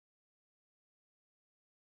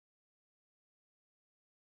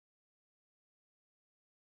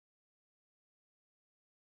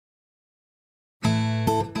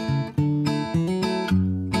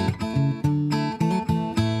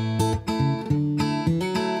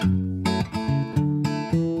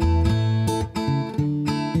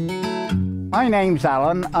My name's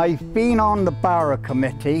Alan. I've been on the Borough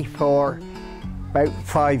Committee for about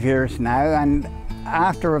 5 years now, and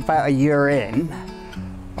after about a year in,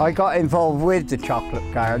 I got involved with the chocolate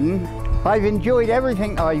garden. I've enjoyed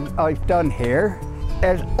everything I've done here.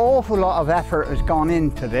 There's an awful lot of effort has gone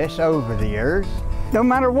into this over the years. No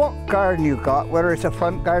matter what garden you've got, whether it's a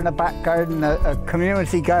front garden, a back garden, a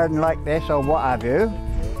community garden like this or what have you,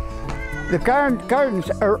 the gardens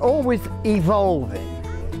are always evolving.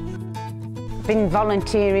 Been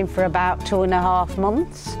volunteering for about 2.5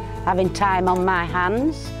 months, having time on my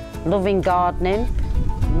hands, loving gardening,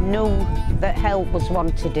 knew that help was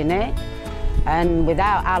wanted in it, and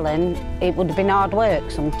without Alan it would have been hard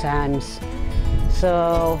work sometimes.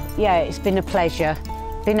 So yeah, it's been a pleasure.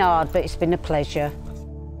 Been hard, but it's been a pleasure.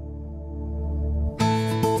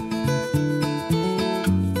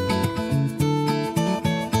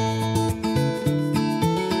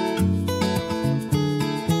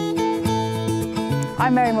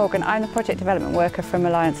 I'm Mary Morgan, I'm the Project Development Worker from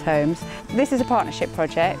Alliance Homes. This is a partnership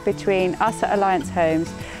project between us at Alliance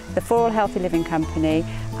Homes, the For All Healthy Living Company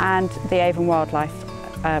and the Avon Wildlife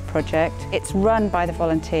Project. It's run by the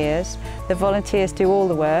volunteers. The volunteers do all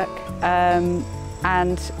the work and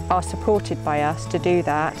are supported by us to do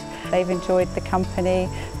that. They've enjoyed the company,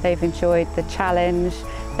 they've enjoyed the challenge,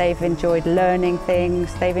 they've enjoyed learning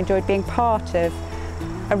things, they've enjoyed being part of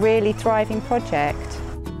a really thriving project.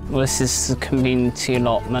 Well, this is the community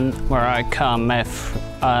allotment where I come every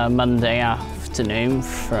Monday afternoon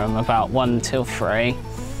from about 1 till 3.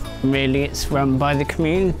 Really, it's run by the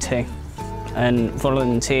community and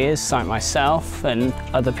volunteers like myself and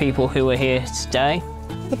other people who are here today.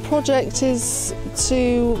 The project is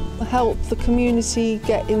to help the community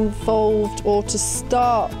get involved, or to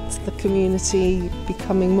start the community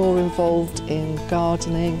becoming more involved in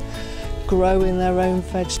gardening, growing their own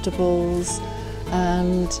vegetables,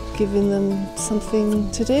 and giving them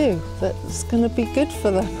something to do that's going to be good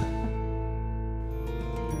for them.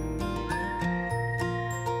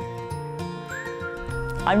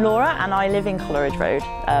 I'm Laura and I live in Coleridge Road,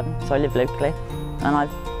 so I live locally. And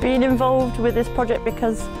I've been involved with this project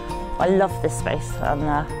because I love this space, and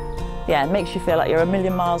yeah, it makes you feel like you're a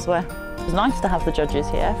million miles away. It's nice to have the judges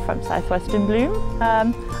here from South West in Bloom.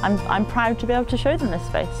 I'm proud to be able to show them this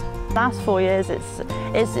space. The last 4 years,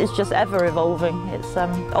 it's just ever evolving. It's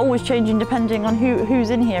always changing depending on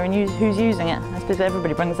who's in here and who's using it. I suppose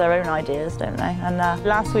everybody brings their own ideas, don't they? And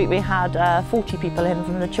last week we had 40 people in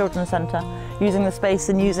from the Children's Centre using the space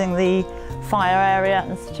and using the fire area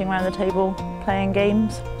and sitting around the table playing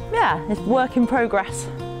games. Yeah, it's work in progress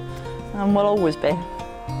and will always be.